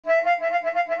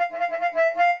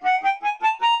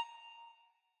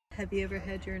Have you ever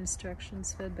had your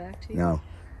instructions fed back to you? No.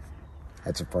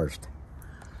 That's a first.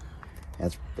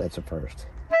 That's a first.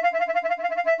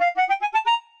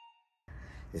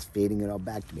 It's feeding it all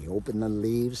back to me. Open the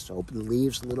leaves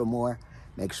a little more,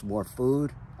 make some more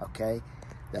food, okay?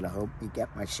 That'll help me get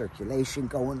my circulation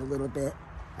going a little bit.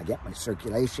 I get my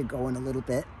circulation going a little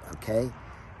bit, okay?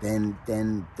 Then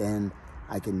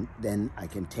I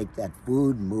can take that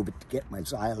food and move it to get my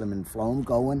xylem and phloem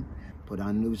going. Put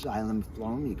on new xylem and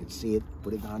phloem. You can see it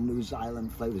putting on new xylem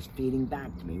and phloem. It's feeding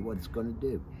back to me what it's going to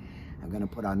do. I'm going to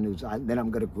put on new xylem. Then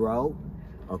I'm going to grow,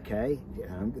 okay?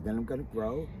 Then I'm going to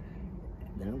grow.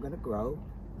 Then I'm going to grow.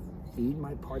 Feed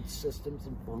my part systems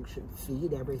and function.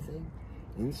 Feed everything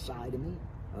inside of me,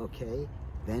 okay?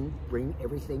 Then bring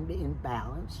everything to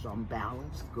imbalance. So I'm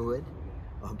balanced, good,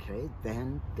 okay?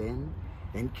 Then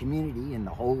community and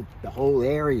the whole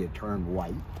area turn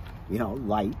white, you know,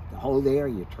 light. The whole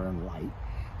area turn light.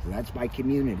 So that's my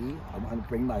community. I want to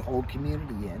bring my whole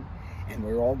community in, and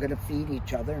we're all going to feed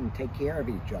each other and take care of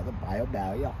each other.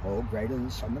 Bio-Balia, whole greater than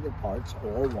sum of the parts,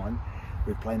 all one.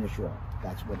 Replenish all.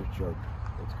 That's what it's going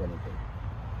to be.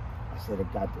 I said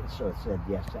it got this, so it said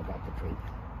yes. I got the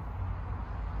treatment.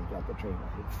 I got the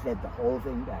treatment. It fed the whole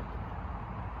thing back to me.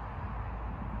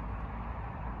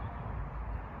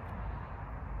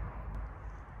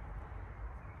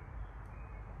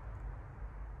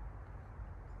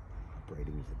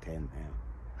 Operating is a 10 now.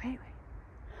 Wait.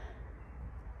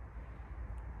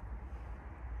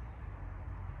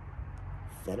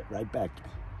 Fed it right back to me.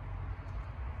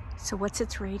 So what's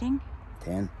its rating?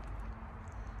 10.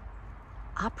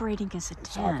 Operating as a 10.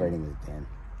 It's operating as a 10. Wow.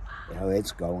 You know,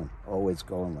 it's going. Oh, it's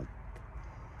going.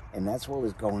 And that's what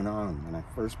was going on. When I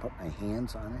first put my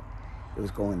hands on it, it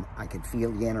was going, I could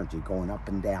feel the energy going up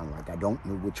and down, like I don't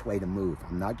know which way to move.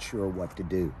 I'm not sure what to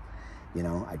do. You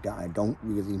know, I don't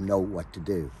really know what to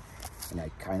do. And I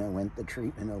kind of went the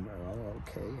treatment over, oh,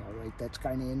 okay, all right, that's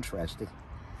kind of interesting.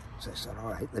 So I said, all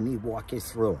right, let me walk you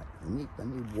through it. Let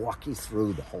me walk you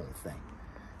through the whole thing.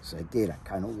 So I did. I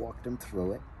kind of walked him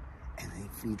through it, and he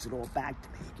feeds it all back to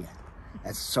me again.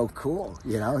 That's so cool,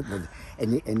 you know.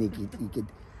 And you could,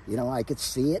 you know, I could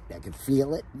see it, I could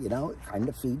feel it, you know, kind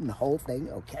of feeding the whole thing.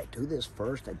 Okay, I do this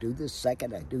first, I do this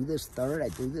second, I do this third, I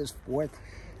do this fourth.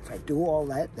 If I do all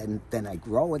that, then I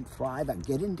grow and thrive. I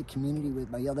get into community with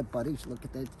my other buddies. Look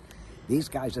at that. These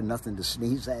guys are nothing to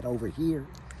sneeze at over here.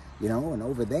 You know, and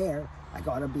over there, I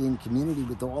got to be in community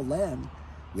with all them,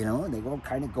 you know, and they all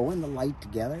kind of go in the light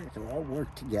together. They all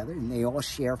work together, and they all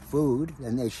share food.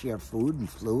 Then they share food and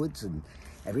fluids, and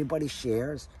everybody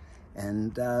shares,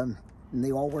 and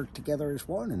they all work together as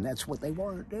one, and that's what they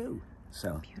want to do.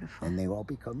 So, beautiful. And they all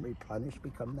become replenished,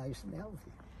 become nice and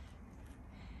healthy.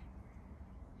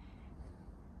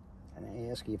 And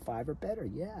I ask you 5 or better,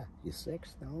 yeah. You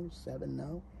 6, no, 7,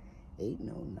 no. 8,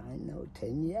 no, 9, no,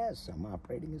 10, yes. I'm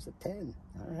operating as a 10.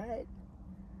 All right.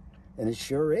 And it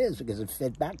sure is, because it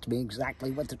fed back to me exactly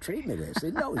what the treatment is.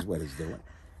 It knows what it's doing.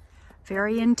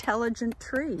 Very intelligent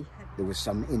tree. There was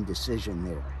some indecision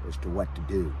there as to what to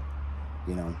do.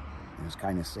 You know, I was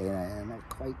kind of saying, I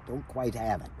don't quite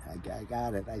have it. I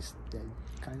got it. I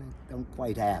kind of don't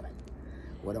quite have it.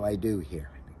 What do I do here?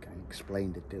 I kind of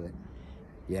explained it to it.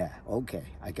 Yeah, okay,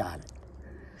 I got it.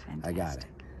 Fantastic. I got it.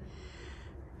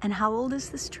 And how old is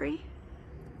this tree?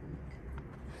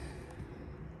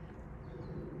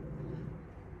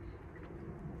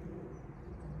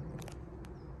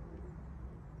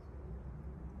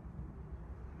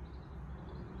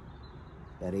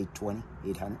 About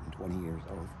 820 years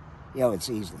old. You know, it's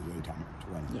easily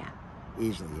 820. Yeah.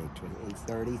 Easily 820.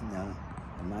 830? No.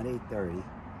 I'm not 830.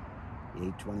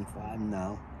 825?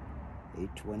 No.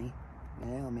 820?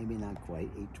 Well, maybe not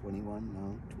quite. 821?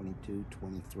 No. 22,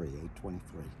 23.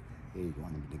 823. Here you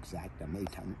want to be exact. I'm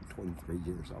 823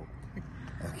 years old.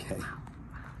 Okay.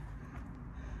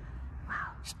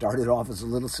 Wow. Started off as a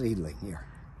little seedling here.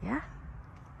 Yeah.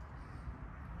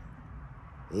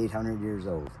 800 years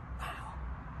old. Wow.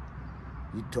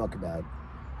 You talk about,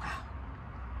 wow.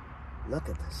 Look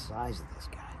at the size of this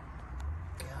guy.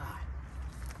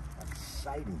 God.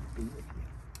 Exciting to be with you.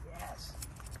 Yes.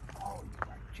 Oh, you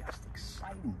are just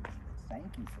exciting.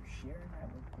 Thank you for sharing that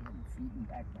with me and feeding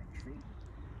back my tree.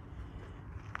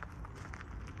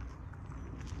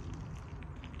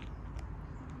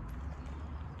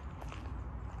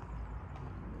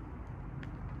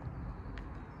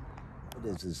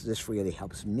 Is this really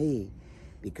helps me,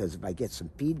 because if I get some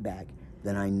feedback,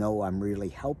 then I know I'm really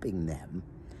helping them,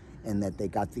 and that they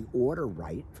got the order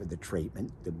right for the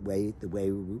treatment, the way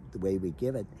we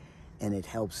give it, and it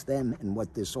helps them. And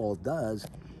what this all does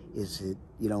is, it,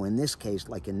 you know, in this case,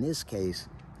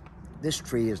 this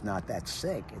tree is not that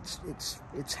sick.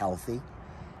 It's healthy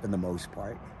for the most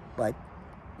part, but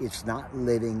it's not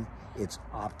living its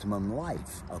optimum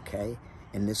life, okay?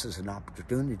 And this is an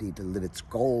opportunity to live its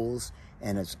goals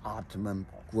and its optimum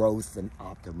growth and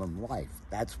optimum life.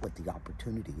 That's what the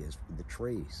opportunity is for the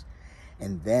trees.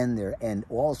 And then and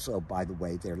also, by the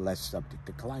way, they're less subject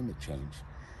to climate change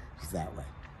that way.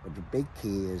 But the big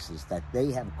key is that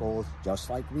they have goals just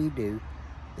like we do.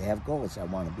 They have goals. I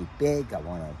want to be big. I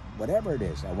want to, whatever it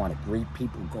is. I want to greet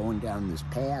people going down this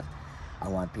path. I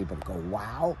want people to go,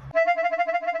 wow.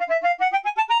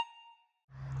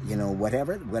 You know,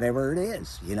 whatever it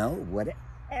is, you know,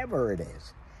 whatever it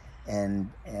is.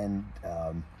 And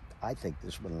I think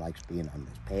this one likes being on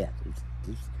this path.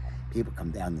 These people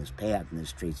come down this path and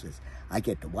this tree says, I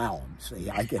get to wow them. See,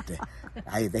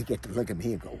 they get to look at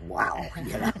me and go, wow,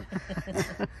 you know.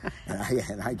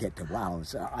 and I get to wow them.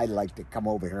 So I like to come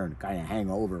over here and kind of hang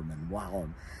over them and wow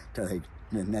them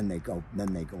and then they go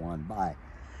on by.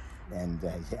 And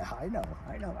yeah, I know,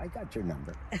 I got your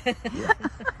number. Yeah.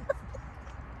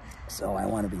 So I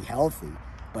want to be healthy,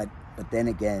 but then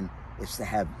again, it's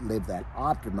to live that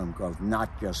optimum growth,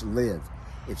 not just live.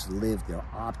 It's live their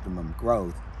optimum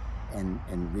growth and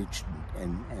reach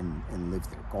and live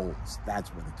their goals. That's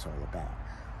what it's all about.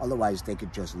 Otherwise, they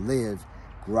could just live,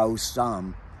 grow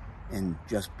some, and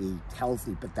just be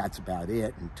healthy, but that's about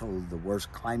it until the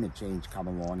worst climate change come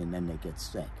along and then they get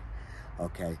sick.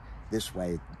 Okay, this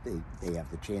way they have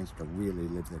the chance to really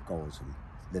live their goals and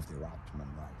live their optimum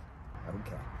life.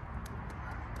 Okay.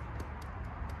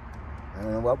 I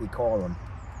don't know what we call them.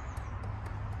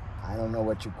 I don't know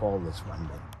what you call this one,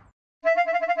 but